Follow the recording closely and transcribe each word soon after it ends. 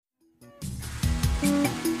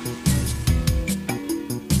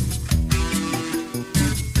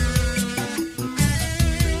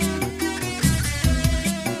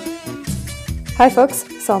Hi folks,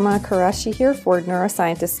 Salma Qureshi here for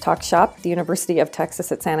Neuroscientist Talk Shop, the University of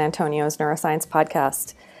Texas at San Antonio's Neuroscience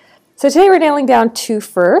podcast. So today we're nailing down two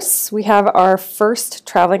firsts. We have our first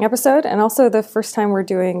traveling episode and also the first time we're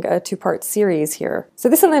doing a two-part series here. So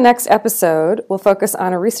this and the next episode will focus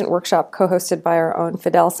on a recent workshop co-hosted by our own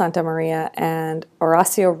Fidel Santamaria and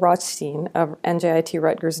Horacio Rothstein of NJIT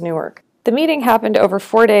Rutgers Newark. The meeting happened over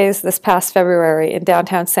 4 days this past February in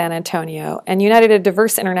downtown San Antonio and united a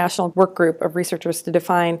diverse international work group of researchers to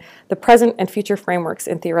define the present and future frameworks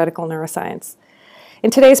in theoretical neuroscience.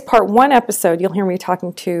 In today's Part 1 episode, you'll hear me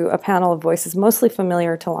talking to a panel of voices mostly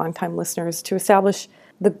familiar to longtime listeners to establish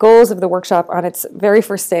the goals of the workshop on its very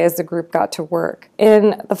first day as the group got to work.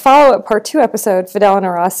 In the follow-up Part 2 episode, Fidel and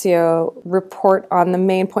Horacio report on the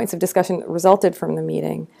main points of discussion that resulted from the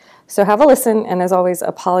meeting. So have a listen, and as always,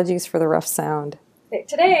 apologies for the rough sound. Okay,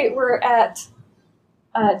 today we're at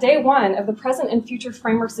day 1 of the Present and Future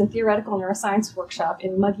Frameworks in Theoretical Neuroscience workshop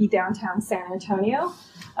in muggy downtown San Antonio.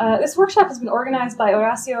 This workshop has been organized by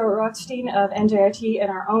Horacio Rothstein of NJIT and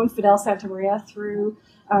our own Fidel Santamaria through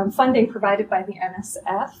funding provided by the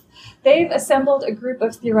NSF. They've assembled a group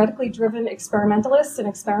of theoretically driven experimentalists and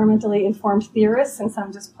experimentally informed theorists, and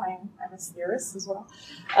some just plain MS theorists as well,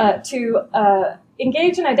 to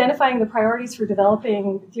engage in identifying the priorities for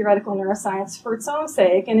developing theoretical neuroscience for its own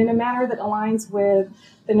sake and in a manner that aligns with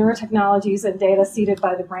the neurotechnologies and data seeded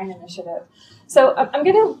by the BRAIN Initiative. So I'm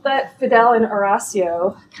going to let Fidel and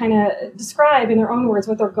Horacio kind of describe in their own words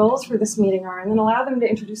what their goals for this meeting are, and then allow them to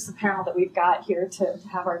introduce the panel that we've got here to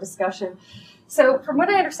have our discussion. So from what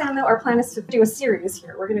I understand, though, our plan is to do a series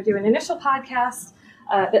here. We're going to do an initial podcast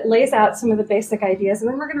that lays out some of the basic ideas, and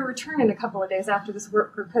then we're going to return in a couple of days after this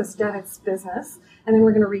work group has done its business, and then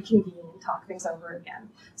we're going to reconvene and talk things over again.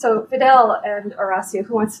 So Fidel and Horacio,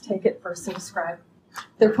 who wants to take it first and describe?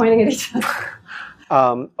 They're pointing at each other.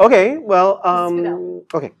 Okay, well,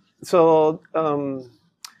 okay. So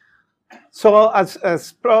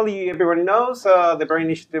as probably everybody knows, the BRAIN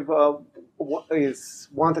Initiative is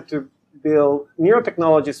wanted to build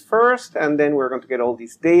neurotechnologies first, and then we're going to get all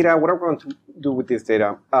this data. What are we going to do with this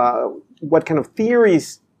data? What kind of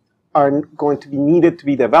theories are going to be needed to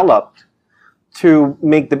be developed to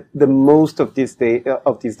make the most of this data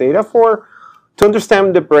to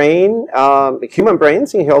understand the brain, human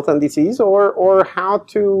brains in health and disease, or how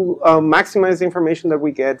to maximize the information that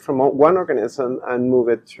we get from one organism and move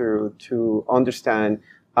it to understand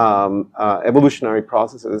evolutionary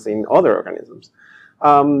processes in other organisms.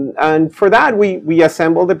 And for that, we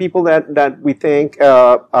assembled the people that we think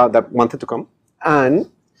that wanted to come and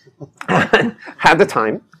had the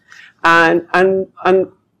time, and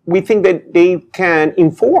we think that they can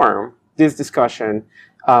inform this discussion.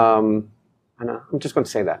 And I'm just going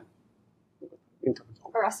to say that.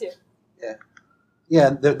 Horacio.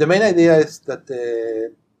 Yeah. The main idea is that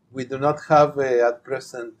we do not have at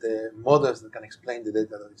present models that can explain the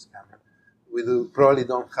data that is coming. We probably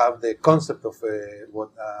don't have the concept of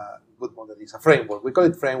what a good model is. A framework. We call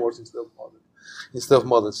it frameworks instead of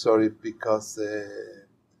models. Because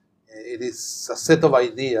it is a set of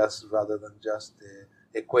ideas rather than just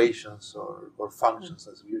equations or functions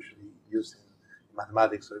as we usually use in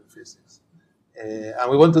mathematics or in physics. And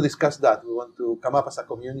we want to discuss that. We want to come up as a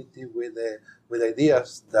community with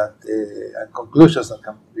ideas that and conclusions that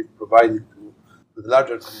can be provided to the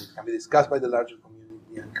larger community, can be discussed by the larger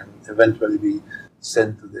community, and can eventually be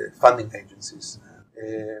sent to the funding agencies.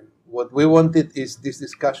 What we wanted is this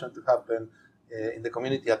discussion to happen in the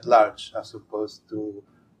community at large, as opposed to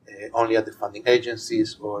only at the funding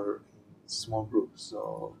agencies or in small groups.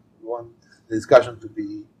 So we want the discussion to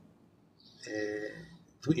be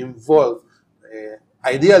to involve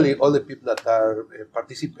ideally all the people that are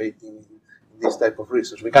participating in this type of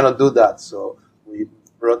research. We cannot do that, so we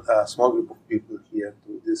brought a small group of people here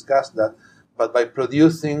to discuss that. But by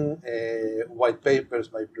producing white papers,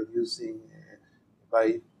 by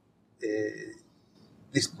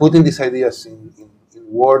putting these ideas in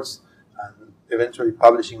words and eventually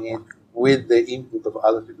publishing it with the input of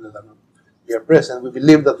other people that are not here present, we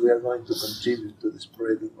believe that we are going to contribute to the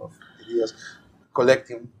spreading of ideas,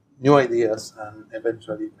 collecting new ideas, and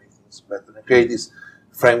eventually make things better and create these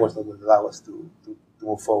frameworks that will allow us to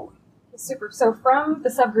move forward. Super. So from the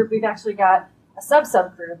subgroup, we've actually got a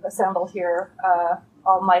subgroup assembled here,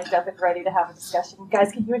 all mic'd up and ready to have a discussion.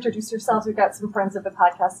 Guys, can you introduce yourselves? We've got some friends of the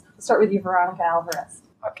podcast. We'll start with you, Veronica Alvarez.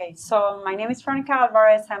 Okay, so my name is Veronica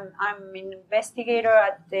Alvarez. I'm an investigator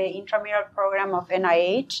at the intramural program of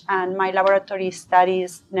NIH, and my laboratory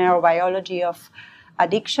studies neurobiology of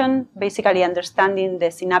addiction, basically understanding the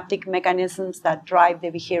synaptic mechanisms that drive the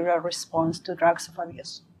behavioral response to drugs of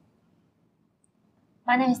abuse.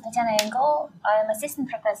 My name is Tatiana Engel. I'm assistant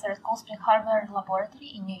professor at Cold Spring Harbor Laboratory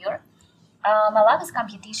in New York. My lab is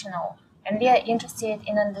computational, and we are interested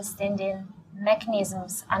in understanding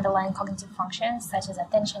mechanisms underlying cognitive functions such as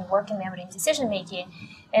attention, working memory, and decision making.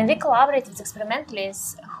 And we collaborate with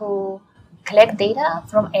experimentalists who collect data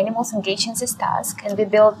from animals engaged in this task, and we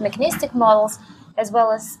build mechanistic models as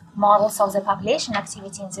well as models of the population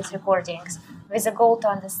activity in these recordings with the goal to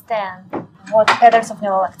understand what patterns of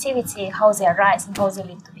neural activity, how they arise, and how they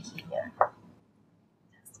lead to behavior.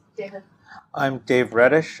 David. I'm Dave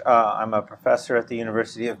Reddish. I'm a professor at the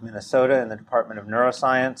University of Minnesota in the Department of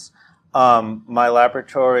Neuroscience. My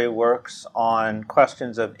laboratory works on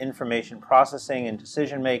questions of information processing and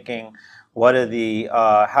decision making. What are the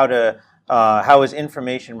how is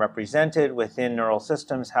information represented within neural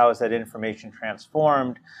systems? How is that information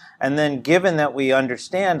transformed? And then, given that we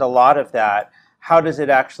understand a lot of that, how does it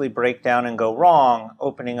actually break down and go wrong,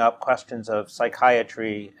 opening up questions of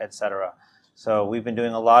psychiatry, etc. So we've been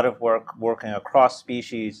doing a lot of work working across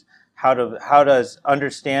species. How does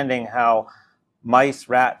understanding how mice,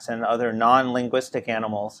 rats, and other non-linguistic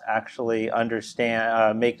animals actually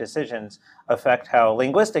understand, make decisions, affect how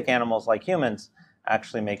linguistic animals like humans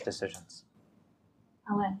actually make decisions?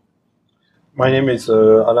 Alain. My name is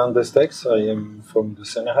Alain Destex. I am from the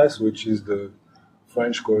CNRS, which is the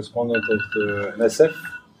French correspondent of the NSF.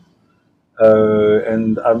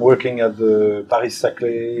 And I'm working at the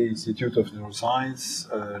Paris-Saclay Institute of Neuroscience,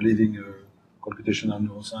 leading a computational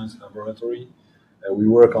neuroscience laboratory. We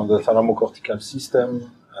work on the thalamocortical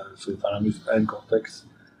system, so thalamus and cortex,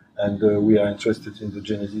 and we are interested in the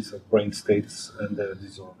genesis of brain states and their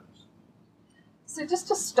disorders. So just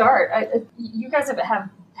to start, you guys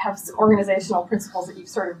have organizational principles that you've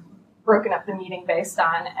sort of broken up the meeting based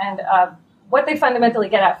on, and what they fundamentally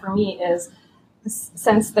get at for me is the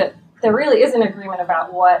sense that there really is an agreement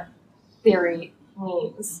about what theory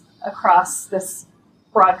means across this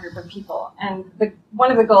broad group of people. And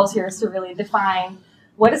one of the goals here is to really define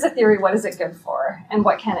what is a theory, what is it good for, and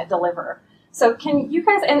what can it deliver. So can you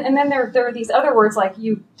guys, and then there are these other words like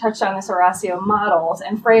you touched on this, Horacio, models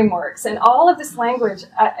and frameworks, and all of this language,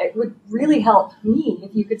 it would really help me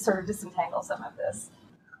if you could sort of disentangle some of this.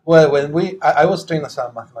 Well, I was trained as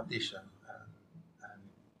a mathematician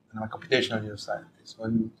and a computational neuroscientist.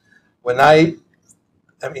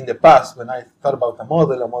 In the past, when I thought about a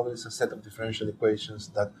model is a set of differential equations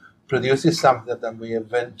that produces something that may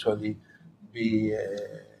eventually be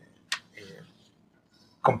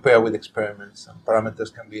compared with experiments, and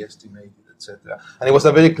parameters can be estimated, etc. And it was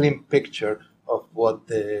a very clean picture of what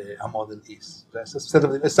a model is.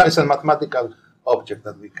 It's a mathematical object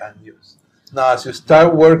that we can use. Now, as you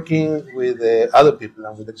start working with other people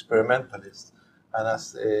and with experimentalists, and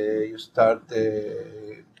as you start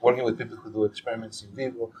working with people who do experiments in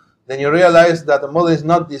vivo, then you realize that a model is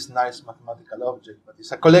not this nice mathematical object, but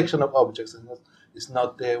it's a collection of objects and it's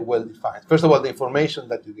not well defined. First of all, the information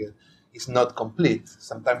that you get is not complete.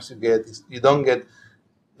 Sometimes you don't get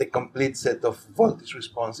the complete set of voltage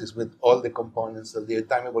responses with all the components, the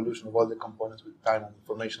time evolution of all the components with time and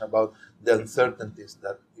information about the uncertainties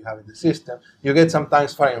that you have in the system. You get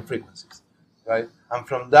sometimes varying frequencies, right? And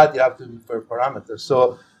from that, you have to infer parameters.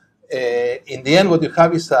 So in the end, what you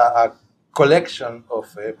have is a collection of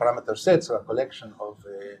parameter sets, or a collection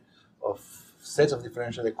of sets of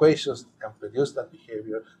differential equations that can produce that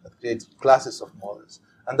behavior, that creates classes of models.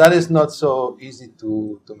 And that is not so easy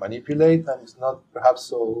to manipulate, and it's not perhaps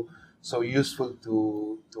so useful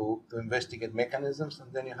to investigate mechanisms.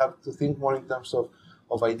 And then you have to think more in terms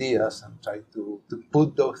of ideas and try to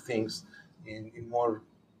put those things in more,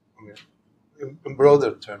 in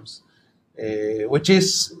broader terms, which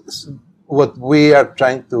is what we are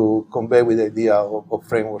trying to convey with the idea of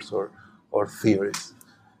frameworks or theories.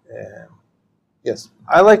 Yes.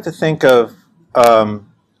 I like to think of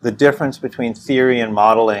the difference between theory and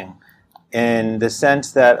modeling in the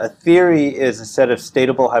sense that a theory is a set of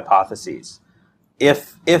stateable hypotheses.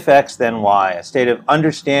 If X, then Y, a state of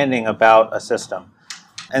understanding about a system.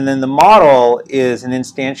 And then the model is an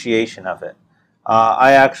instantiation of it.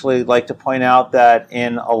 I actually like to point out that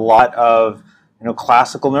in a lot of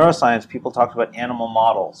classical neuroscience, people talk about animal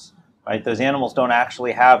models. Right? Those animals don't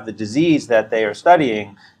actually have the disease that they are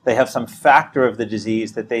studying. They have some factor of the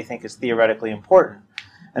disease that they think is theoretically important.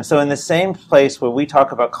 And so in the same place where we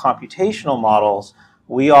talk about computational models,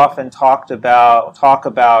 we often talk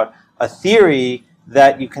about a theory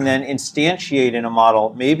that you can then instantiate in a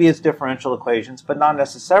model, maybe as differential equations, but not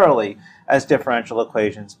necessarily as differential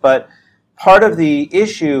equations. But part of the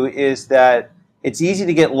issue is that it's easy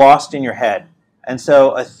to get lost in your head. And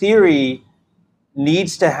so a theory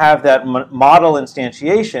needs to have that model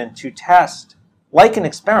instantiation to test like an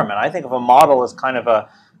experiment. I think of a model as kind of a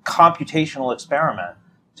computational experiment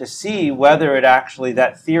to see whether it actually,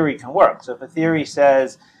 that theory can work. So if a theory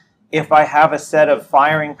says, if I have a set of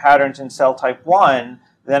firing patterns in cell type 1,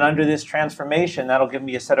 then under this transformation, that'll give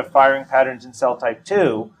me a set of firing patterns in cell type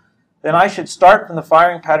 2, then I should start from the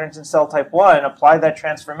firing patterns in cell type 1, apply that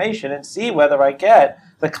transformation, and see whether I get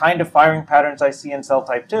the kind of firing patterns I see in cell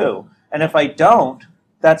type 2. And if I don't,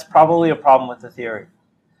 that's probably a problem with the theory.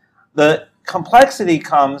 The complexity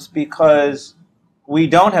comes because we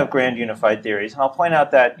don't have grand unified theories. And I'll point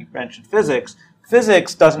out that you mentioned physics.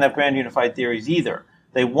 Physics doesn't have grand unified theories either.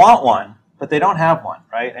 They want one, but they don't have one,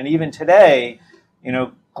 right? And even today, you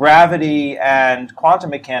know, gravity and quantum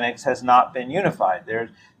mechanics has not been unified.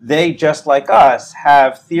 They, just like us,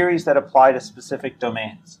 have theories that apply to specific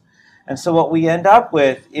domains. And so what we end up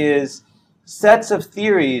with is sets of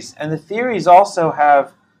theories, and the theories also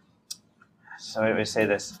have, so I would say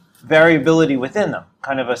this, variability within them,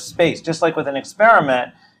 kind of a space. Just like with an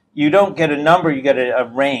experiment, you don't get a number, you get a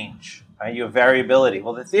range, right? You have variability.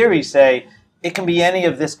 Well, the theories say it can be any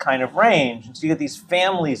of this kind of range, and so you get these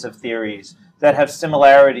families of theories that have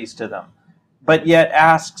similarities to them, but yet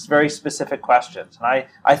asks very specific questions. And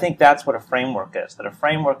I think that's what a framework is, that a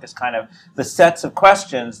framework is kind of the sets of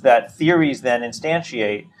questions that theories then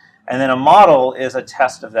instantiate, and then a model is a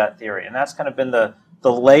test of that theory. And that's kind of been the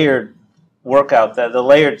layered workout, the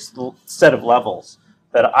layered set of levels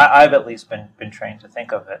that I've at least been trained to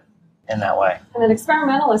think of it in that way. And then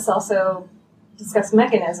experimentalists also discuss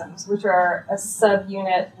mechanisms, which are a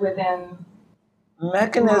subunit within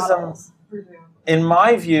mechanisms. In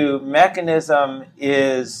my view, mechanism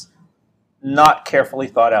is not carefully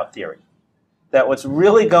thought out theory. That what's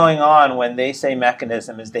really going on when they say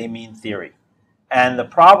mechanism is they mean theory. And the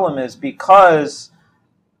problem is because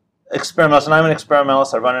experimentalists, and I'm an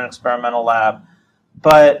experimentalist, I run an experimental lab,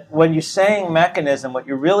 but when you're saying mechanism, what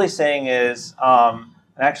you're really saying is,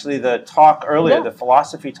 actually the talk earlier, the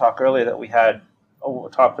philosophy talk earlier that we had,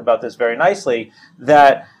 talked about this very nicely,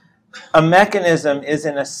 that a mechanism is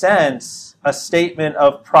in a sense a statement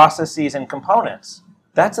of processes and components.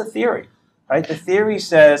 That's a theory, right? The theory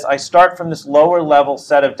says I start from this lower level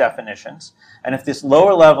set of definitions, and if this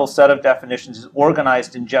lower level set of definitions is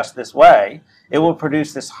organized in just this way, it will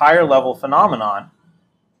produce this higher level phenomenon.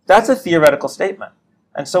 That's a theoretical statement.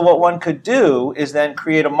 And so what one could do is then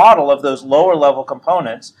create a model of those lower level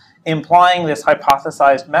components implying this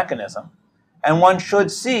hypothesized mechanism. And one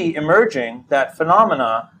should see emerging that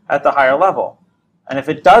phenomena at the higher level. And if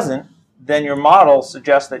it doesn't, then your model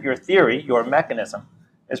suggests that your theory, your mechanism,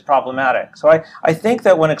 is problematic. So I think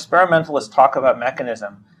that when experimentalists talk about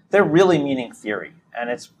mechanism, they're really meaning theory.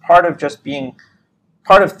 And it's part of just being,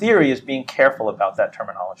 part of theory is being careful about that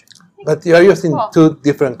terminology. But you are using two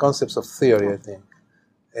different concepts of theory, I think.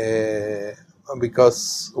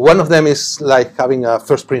 Because one of them is like having a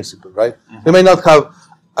first principle, right? Mm-hmm. We may not have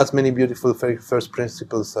as many beautiful first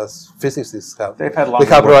principles as physicists have. They've had we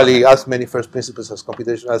have probably as many first principles as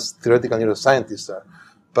as theoretical neuroscientists are.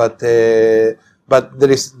 But there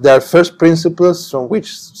are first principles from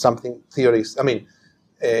which something theories,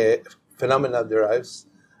 phenomena derives,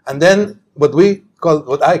 and then what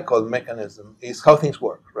I call mechanism is how things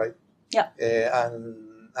work, right? Yeah.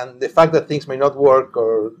 And the fact that things may not work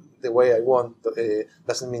or the way I want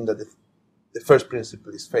doesn't mean that the first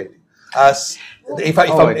principle is failing. As if a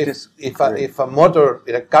car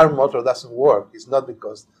motor doesn't work, it's not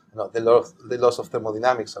because the laws of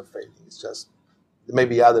thermodynamics are failing. It's just there may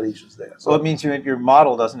be other issues there. So it means your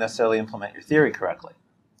model doesn't necessarily implement your theory correctly,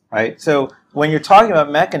 right? So when you're talking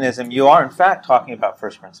about mechanism, you are in fact talking about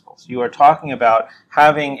first principles. You are talking about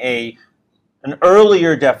having an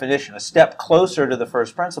earlier definition, a step closer to the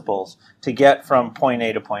first principles to get from point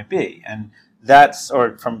A to point B, and that's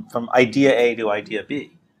from idea A to idea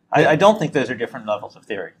B. I don't think those are different levels of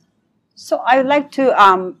theory. So I would like to,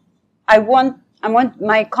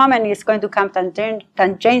 my comment is going to come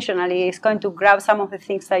tangentially. It's going to grab some of the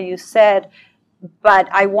things that you said, but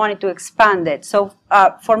I wanted to expand it. So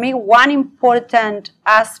for me, one important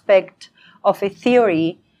aspect of a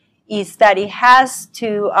theory is that it has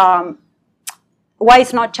to, why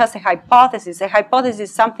it's not just a hypothesis. A hypothesis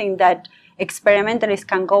is something that experimentalists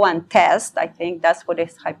can go and test. I think that's what a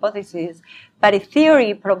hypothesis is. But a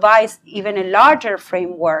theory provides even a larger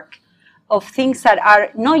framework of things that are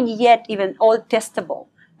not yet even all testable,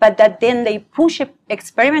 but that then they push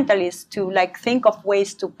experimentalists to think of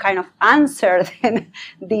ways to kind of answer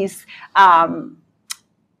these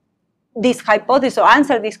hypotheses or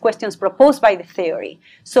answer these questions proposed by the theory.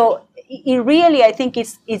 So it really, I think,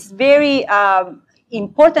 it's very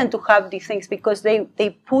important to have these things because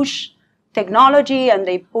they push technology and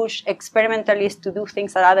they push experimentalists to do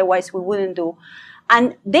things that otherwise we wouldn't do.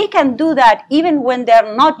 And they can do that even when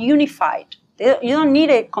they're not unified. You don't need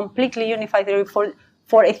a completely unified theory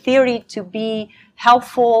for a theory to be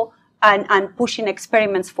helpful and pushing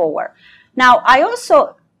experiments forward. Now, I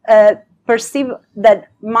also perceive that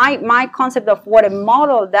my concept of what a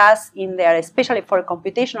model does in there, especially for a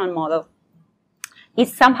computational model,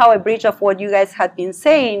 is somehow a bridge of what you guys had been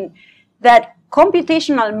saying, that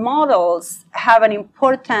computational models have an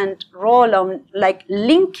important role on like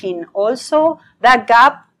linking also that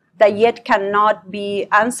gap that yet cannot be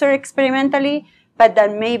answered experimentally, but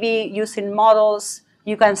that maybe using models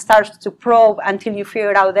you can start to probe until you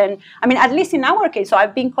figure it out. Then, I mean, at least in our case, so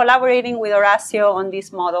I've been collaborating with Horacio on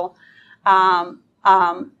this model.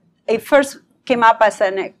 It first came up as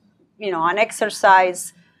an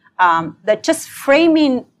exercise that just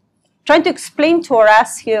framing, trying to explain to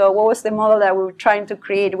Horacio what was the model that we were trying to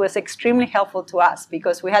create was extremely helpful to us,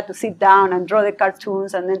 because we had to sit down and draw the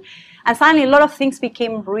cartoons, and suddenly a lot of things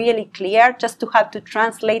became really clear just to have to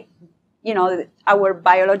translate, our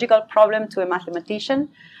biological problem to a mathematician.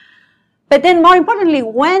 But then more importantly,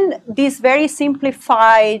 when this very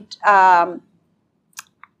simplified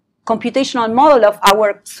computational model of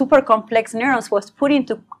our super complex neurons was put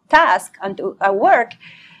into task and to work,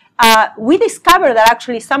 we discovered that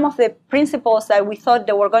actually some of the principles that we thought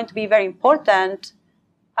that were going to be very important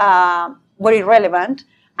were irrelevant,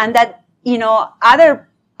 and that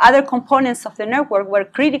other components of the network were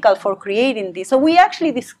critical for creating this. So we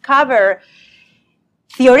actually discover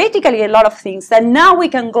theoretically a lot of things that now we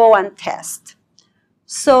can go and test.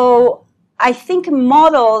 So I think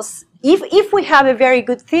models, if we have a very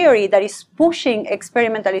good theory that is pushing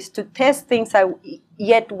experimentalists to test things that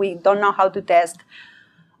yet we don't know how to test,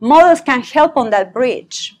 models can help on that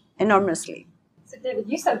bridge enormously. So David,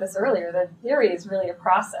 you said this earlier, that theory is really a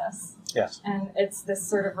process. Yes. And it's this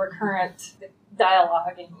sort of recurrent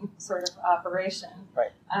dialoguing sort of operation.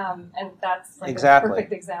 Right. And that's like exactly. a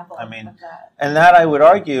perfect example of that. And that, I would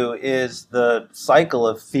argue, is the cycle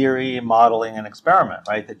of theory, modeling, and experiment,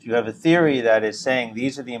 right? That you have a theory that is saying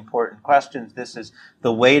these are the important questions, this is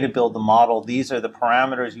the way to build the model, these are the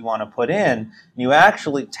parameters you want to put in. And you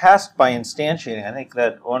actually test by instantiating. I think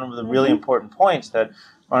that one of the really important points that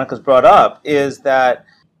Veronica's brought up is that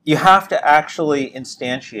you have to actually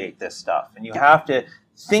instantiate this stuff, and you have to.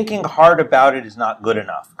 Thinking hard about it is not good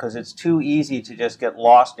enough, because it's too easy to just get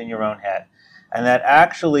lost in your own head. And that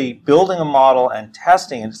actually building a model and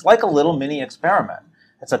testing, it's like a little mini experiment.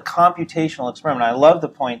 It's a computational experiment. I love the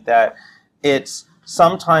point that it's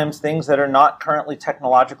sometimes things that are not currently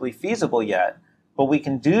technologically feasible yet, but we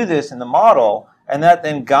can do this in the model, and that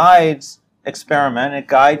then guides experiment, it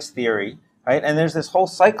guides theory, right? And there's this whole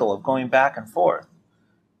cycle of going back and forth.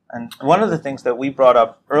 And one of the things that we brought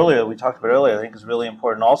up earlier, we talked about earlier, I think is really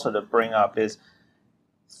important also to bring up is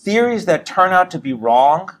theories that turn out to be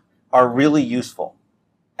wrong are really useful.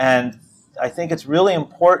 And I think it's really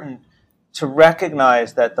important to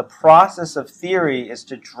recognize that the process of theory is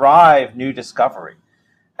to drive new discovery.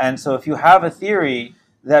 And so if you have a theory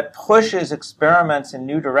that pushes experiments in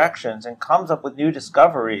new directions and comes up with new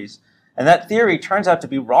discoveries, and that theory turns out to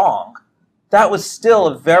be wrong, that was still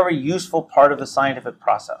a very useful part of the scientific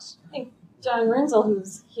process. I think John Rinzel,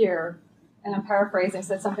 who's here, and I'm paraphrasing,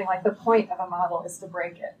 said something like the point of a model is to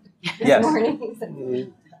break it. Yes.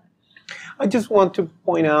 I just want to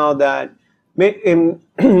point out that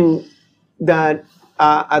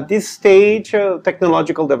at this stage of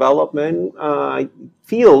technological development,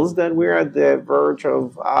 feels that we're at the verge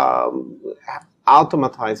of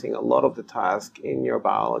automatizing a lot of the tasks in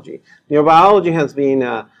neurobiology. Neurobiology has been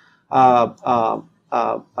a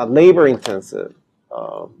labor-intensive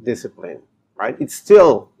discipline, right? It's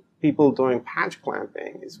still people doing patch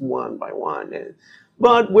clamping is one by one.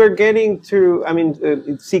 But we're getting to,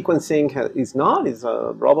 sequencing is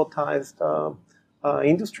a robotized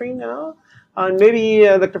industry now. And maybe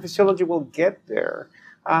electrophysiology will get there.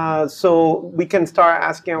 So we can start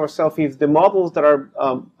asking ourselves if the models that are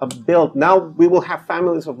built, now we will have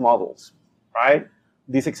families of models, right?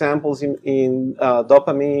 These examples in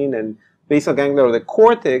dopamine and basal ganglia or the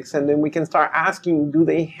cortex, and then we can start asking, do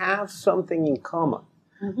they have something in common?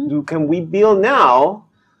 Mm-hmm. Can we build now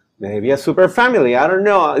maybe a superfamily? I don't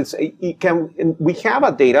know. We have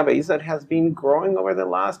a database that has been growing over the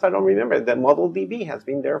last, I don't remember, the ModelDB has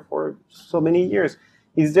been there for so many years.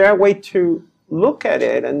 Is there a way to look at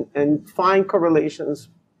it and find correlations,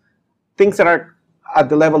 things that are at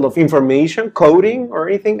the level of information, coding, or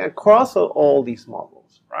anything across all these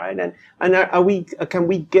models, right? And can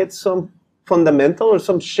we get some fundamental or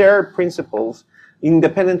some shared principles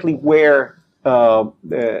independently where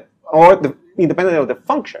or independent of the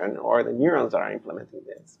function or the neurons that are implementing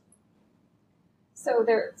this. So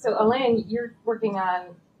Elaine, you're working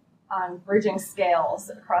on bridging scales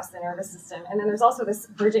across the nervous system, and then there's also this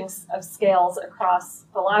bridging of scales across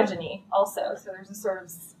phylogeny also. So there's a sort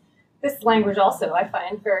of this language also I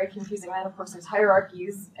find very confusing. And of course, there's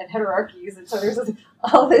hierarchies and heterarchies, and so there's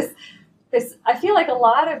all this. I feel like a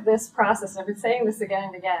lot of this process, and I've been saying this again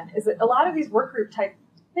and again, is that a lot of these work group type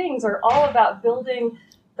things are all about building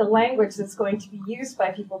the language that's going to be used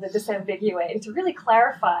by people to disambiguate and to really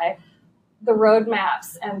clarify the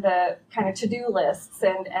roadmaps and the kind of to-do lists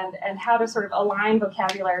and how to sort of align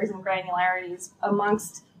vocabularies and granularities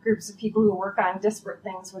amongst groups of people who work on disparate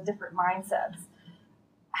things with different mindsets.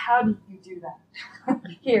 How do you do that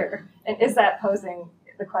here? And is that posing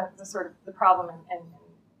the sort of the problem in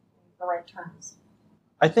the right terms?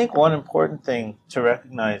 I think one important thing to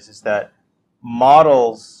recognize is that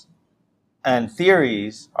models and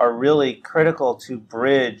theories are really critical to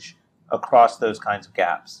bridge across those kinds of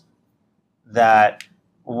gaps. That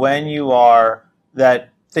when you are, that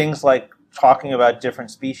things like talking about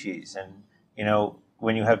different species and,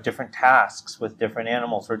 when you have different tasks with different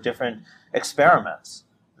animals or different experiments,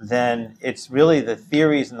 then it's really the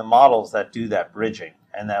theories and the models that do that bridging.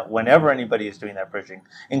 And that whenever anybody is doing that bridging,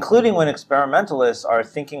 including when experimentalists are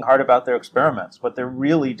thinking hard about their experiments, what they're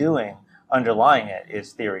really doing underlying it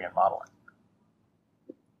is theory and modeling.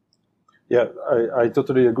 Yeah, I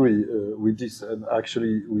totally agree with this. And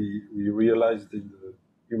actually, we realized in the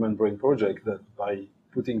Human Brain Project that by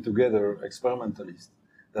putting together experimentalists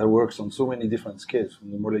that works on so many different scales,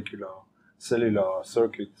 from the molecular, cellular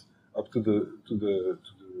circuit up to the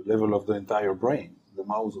level of the entire brain, the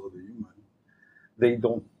mouse or the human, they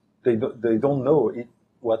don't know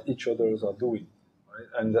what each others are doing,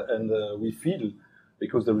 right? And we feel,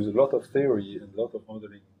 because there is a lot of theory and a lot of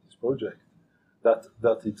modeling in this project, that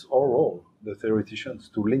it's our role, the theoreticians,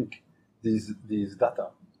 to link these data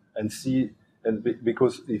and see,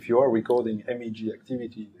 because if you are recording MEG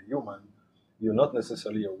activity in the human, you're not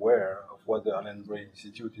necessarily aware of what the Allen Brain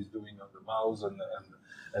Institute is doing on the mouse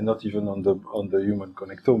and not even on the human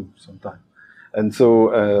connectome sometimes. And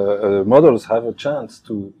so models have a chance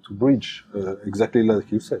to bridge, exactly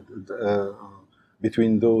like you said,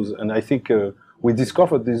 between those. And I think we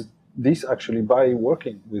discovered this actually by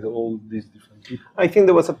working with all these different people. I think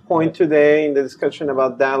there was a point today in the discussion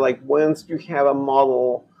about that, like once you have a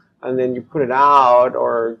model and then you put it out,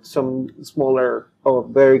 or some smaller or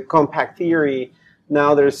very compact theory,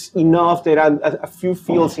 now there's enough data, a few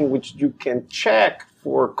fields in which you can check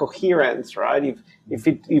for coherence, right? If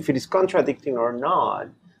it is contradicting or not,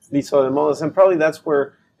 these are the models, and probably that's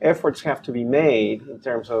where efforts have to be made in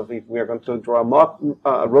terms of if we are going to draw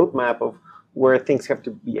a roadmap of where things have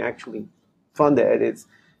to be actually funded.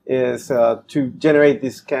 Is to generate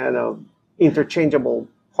this kind of interchangeable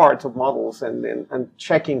parts of models and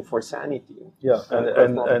checking for sanity. Yeah,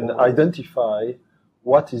 and identify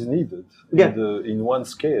what is needed in one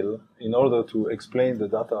scale in order to explain the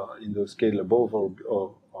data in the scale above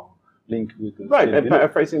or link with the right. scale And below.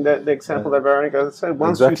 paraphrasing the example that Veronica said,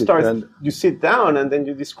 once you start, you sit down and then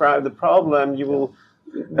you describe the problem, you will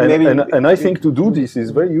maybe. And I think to do this is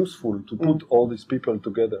very useful to put all these people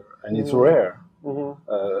together, and it's rare.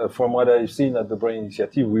 From what I've seen at the Brain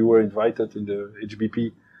Initiative, we were invited in the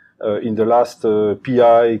HBP in the last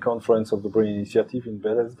PI conference of the Brain Initiative in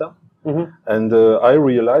Bethesda. And I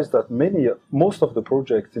realized that most of the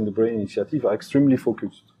projects in the Brain Initiative are extremely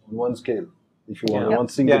focused on one scale. If you want one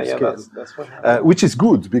single scale, that's what which is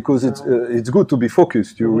good, because it's good to be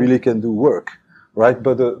focused. You really can do work, right?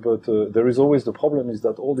 But there is always the problem is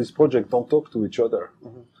that all these projects don't talk to each other,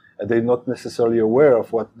 and they're not necessarily aware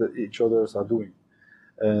of what each others are doing.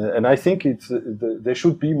 And I think there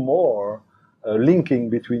should be more linking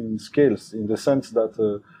between scales, in the sense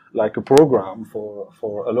that like a program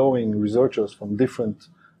for allowing researchers from different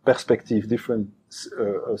perspectives, different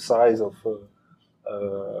size of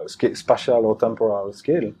spatial or temporal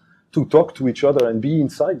scale, to talk to each other and be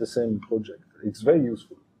inside the same project. It's very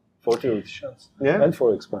useful for theoreticians and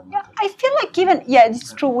for experimenters. Yeah, I feel like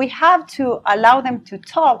it's true. We have to allow them to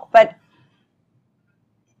talk, but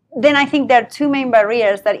then I think there are two main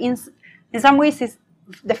barriers that in some ways is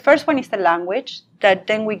the first one is the language, that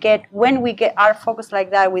then when we get our focus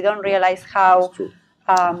like that, we don't realize how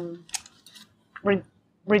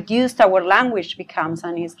reduced our language becomes,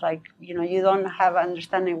 and it's like, you don't have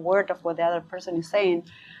understanding a word of what the other person is saying.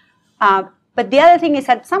 But the other thing is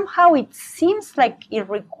that somehow it seems like it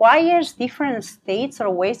requires different states or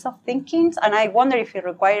ways of thinking, and I wonder if it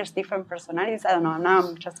requires different personalities. I don't know, now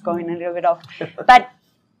I'm just going a little bit off. But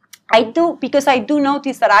I do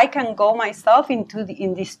notice that I can go myself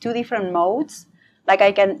in these two different modes. Like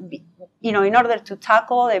I can be, in order to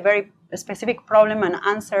tackle a very specific problem and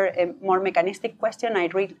answer a more mechanistic question,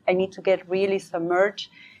 I need to get really submerged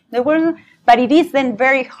in the world. But it is then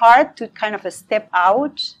very hard to kind of step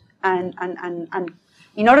out and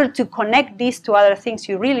in order to connect these to other things,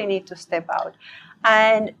 you really need to step out.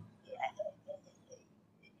 And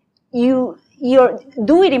you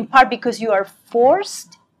do it in part because you are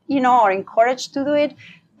forced, or encouraged to do it.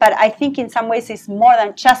 But I think in some ways it's more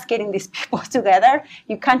than just getting these people together.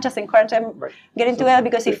 You can't just encourage them getting together,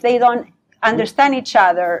 because if they don't understand each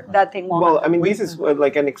other, that thing won't. Well, I mean, this is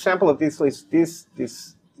like an example of this. Is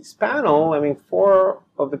this panel? I mean, 4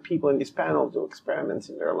 of the people in this panel do experiments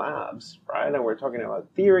in their labs, right? And we're talking about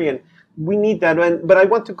theory, and we need that. But I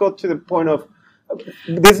want to go to the point of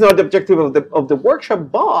this is not the objective of the workshop,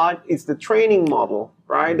 but it's the training model,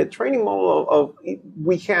 right? The training model of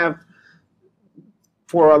we have.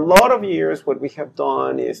 For a lot of years, what we have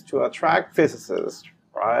done is to attract physicists,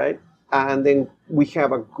 right? And then we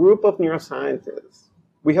have a group of neuroscientists.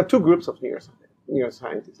 We have 2 groups of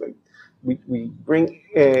neuroscientists. Like we bring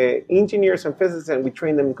engineers and physicists, and we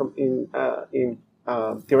train them in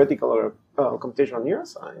theoretical or computational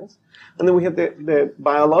neuroscience. And then we have the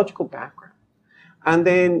biological background. And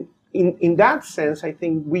then in that sense, I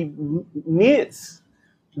think we miss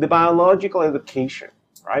the biological education.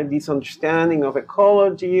 Right, this understanding of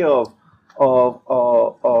ecology, of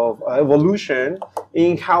evolution,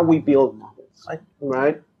 in how we build models,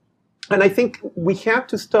 right? And I think we have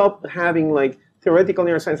to stop having like theoretical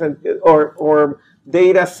neuroscience or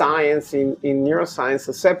data science in neuroscience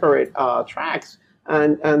as separate tracks,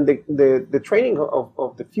 and the training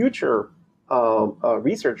of the future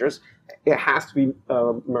researchers, it has to be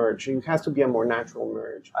merged. It has to be a more natural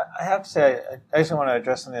merge. I have to say, I actually want to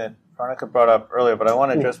address something that Veronica brought up earlier, but I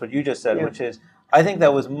want to address what you just said, which is, I think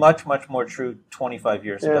that was much, much more true 25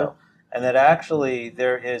 years ago. And that actually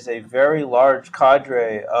there is a very large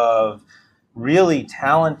cadre of really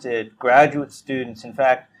talented graduate students, in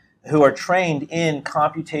fact, who are trained in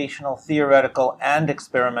computational, theoretical, and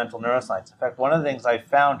experimental neuroscience. In fact, one of the things I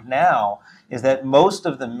found now is that most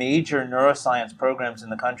of the major neuroscience programs in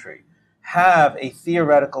the country have a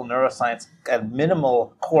theoretical neuroscience at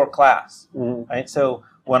minimal core class, right? So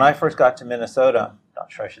when I first got to Minnesota, I'm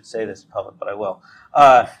not sure I should say this in public, but I will,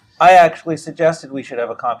 I actually suggested we should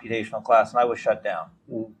have a computational class, and I was shut down.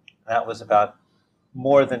 That was about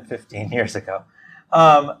more than 15 years ago.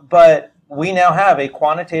 But we now have a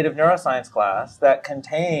quantitative neuroscience class that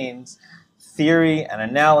contains theory and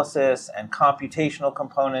analysis and computational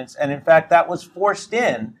components, and in fact, that was forced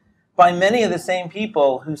in by many of the same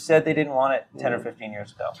people who said they didn't want it 10 or 15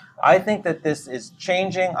 years ago. I think that this is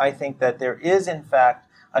changing. I think that there is, in fact,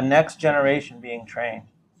 a next generation being trained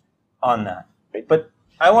on that. But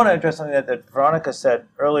I want to address something that Veronica said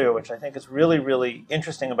earlier, which I think is really, really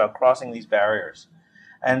interesting about crossing these barriers.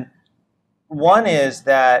 And one is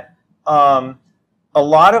that a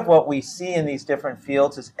lot of what we see in these different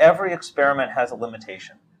fields is every experiment has a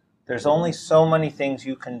limitation. There's only so many things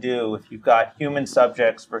you can do if you've got human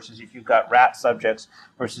subjects versus if you've got rat subjects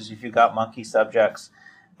versus if you've got monkey subjects.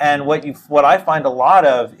 And what I find a lot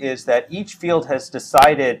of is that each field has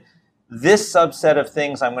decided this subset of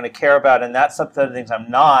things I'm going to care about and that subset of things I'm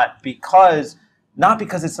not because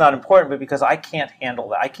it's not important, but because I can't handle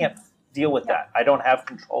that. I can't deal with that. I don't have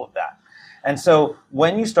control of that. And so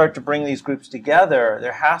when you start to bring these groups together,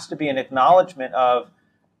 there has to be an acknowledgement of,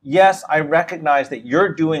 yes, I recognize that you're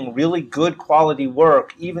doing really good quality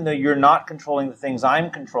work, even though you're not controlling the things I'm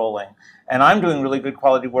controlling. And I'm doing really good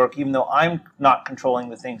quality work, even though I'm not controlling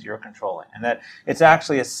the things you're controlling. And that it's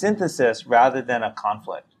actually a synthesis rather than a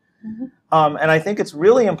conflict. And I think it's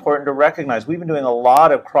really important to recognize, we've been doing a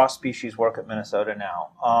lot of cross-species work at Minnesota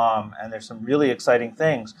now. And there's some really exciting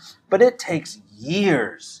things. But it takes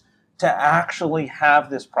years to actually have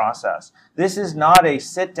this process. This is not a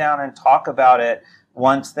sit down and talk about it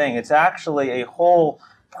once thing. It's actually a whole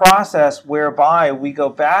process whereby we go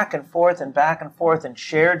back and forth and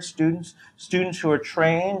shared students who are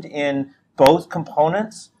trained in both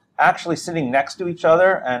components, actually sitting next to each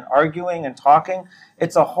other and arguing and talking.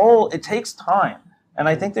 It takes time. And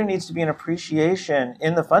I think there needs to be an appreciation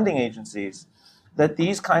in the funding agencies that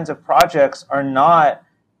these kinds of projects are not,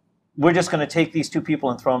 we're just going to take these 2 people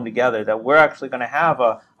and throw them together, that we're actually going to have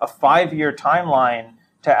a 5-year timeline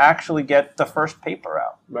to actually get the first paper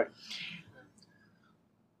out. Right.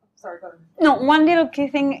 Sorry, go ahead. No, one little key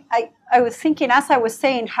thing I was thinking as I was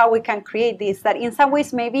saying how we can create this, that in some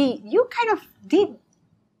ways maybe you kind of did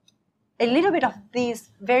a little bit of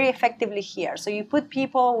this very effectively here. So you put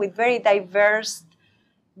people with very diverse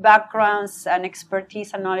backgrounds and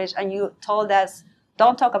expertise and knowledge, and you told us,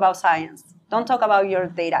 don't talk about science, don't talk about your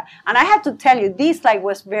data. And I have to tell you, this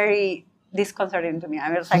was very disconcerting to me. I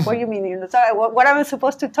was like, what do you mean? What am I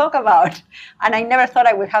supposed to talk about? And I never thought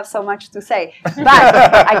I would have so much to say. But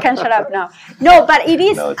I can shut up now. No, but it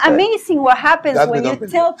is amazing what happens when you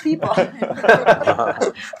tell people.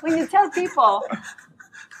 When you tell people,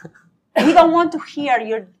 we don't want to hear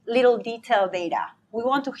your little detailed data. We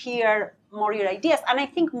want to hear more your ideas. And I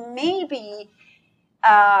think maybe,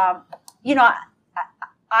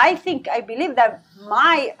 I believe that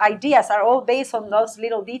my ideas are all based on those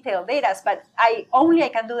little detailed data, but I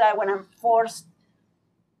can do that when I'm forced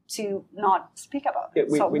to not speak about it.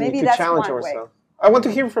 We need to challenge ourselves. I want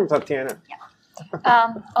to hear from Tatiana.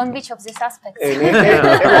 Yeah. On which of these aspects? I'm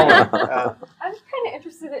kind of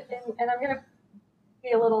interested in, and I'm going to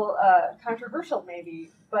be a little controversial maybe,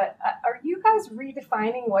 but are you guys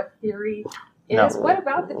redefining what theory is? No. What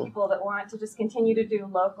about the people that want to just continue to do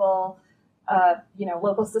local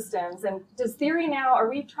systems? And does theory now, are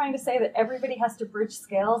we trying to say that everybody has to bridge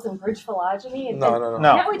scales and bridge phylogeny? No.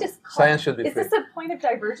 Can't we just Science should be Is free. this a point of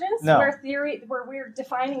divergence where we're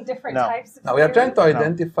defining different types of No, we are theory? trying to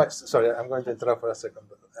identify. Sorry, I'm going to interrupt for a second,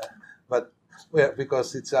 but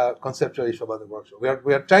because it's a conceptual issue about the workshop.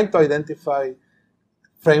 We are trying to identify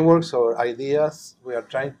frameworks or ideas. We are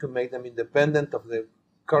trying to make them independent of the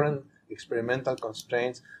current experimental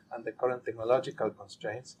constraints and the current technological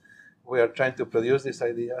constraints. We are trying to produce these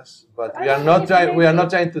ideas, but we are not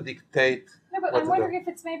trying to dictate. No, but I'm wondering if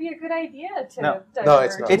it's maybe a good idea to No, it's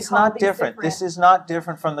diverge not. and It's call not these different. This is not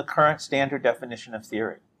different from the current standard definition of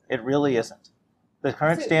theory. It really isn't. The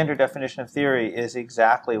current standard definition of theory is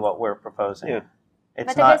exactly what we're proposing. Yeah.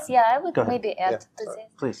 But I guess, I would maybe add to this.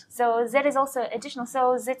 Please. So there is also additional.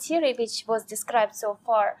 So the theory which was described so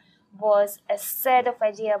far was a set of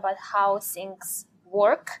ideas about how things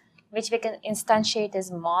work, which we can instantiate as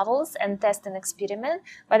models and test and experiment.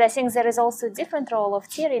 But I think there is also a different role of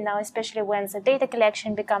theory now, especially when the data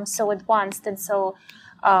collection becomes so advanced and so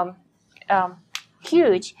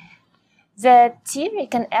huge. The theory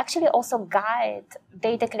can actually also guide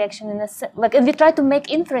data collection and we try to make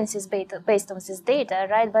inferences based on this data,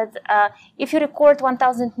 right? But if you record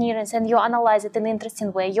 1,000 neurons and you analyze it in an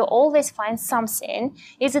interesting way, you always find something.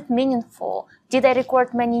 Is it meaningful? Did I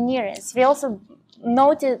record many neurons? We also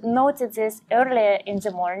noted this earlier in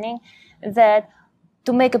the morning, that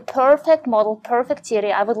to make a perfect model, perfect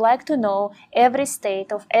theory, I would like to know every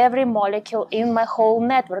state of every molecule in my whole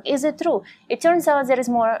network. Is it true? It turns out there is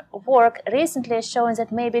more work recently showing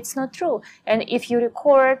that maybe it's not true. And if you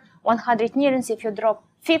record 100 neurons, if you drop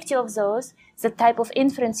 50 of those, the type of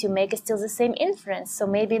inference you make is still the same inference. So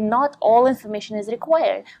maybe not all information is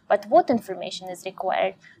required, but what information is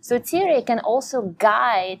required? So theory can also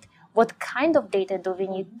guide what kind of data do we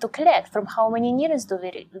need to collect, from how many neurons do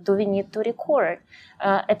we need to record,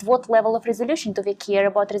 at what level of resolution do we care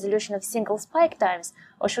about resolution of single spike times,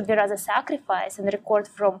 or should we rather sacrifice and record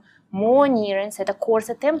from more neurons at a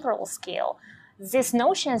coarser temporal scale? These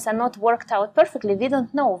notions are not worked out perfectly. We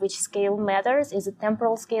don't know which scale matters. Is it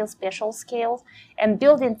temporal scale, spatial scale? And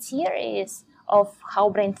building theories of how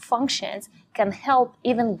brain functions can help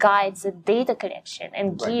even guide the data collection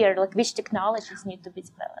and gear, which technologies need to be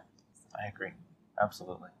developed. I agree.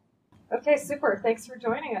 Absolutely. Okay, super. Thanks for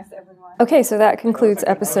joining us, everyone. Okay, so that concludes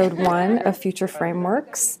episode 1 of Future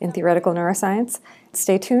Frameworks in Theoretical Neuroscience.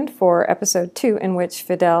 Stay tuned for episode 2, in which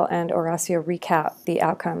Fidel and Horacio recap the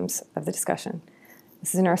outcomes of the discussion.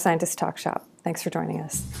 This is a Neuroscientist Talk Shop. Thanks for joining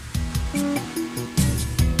us.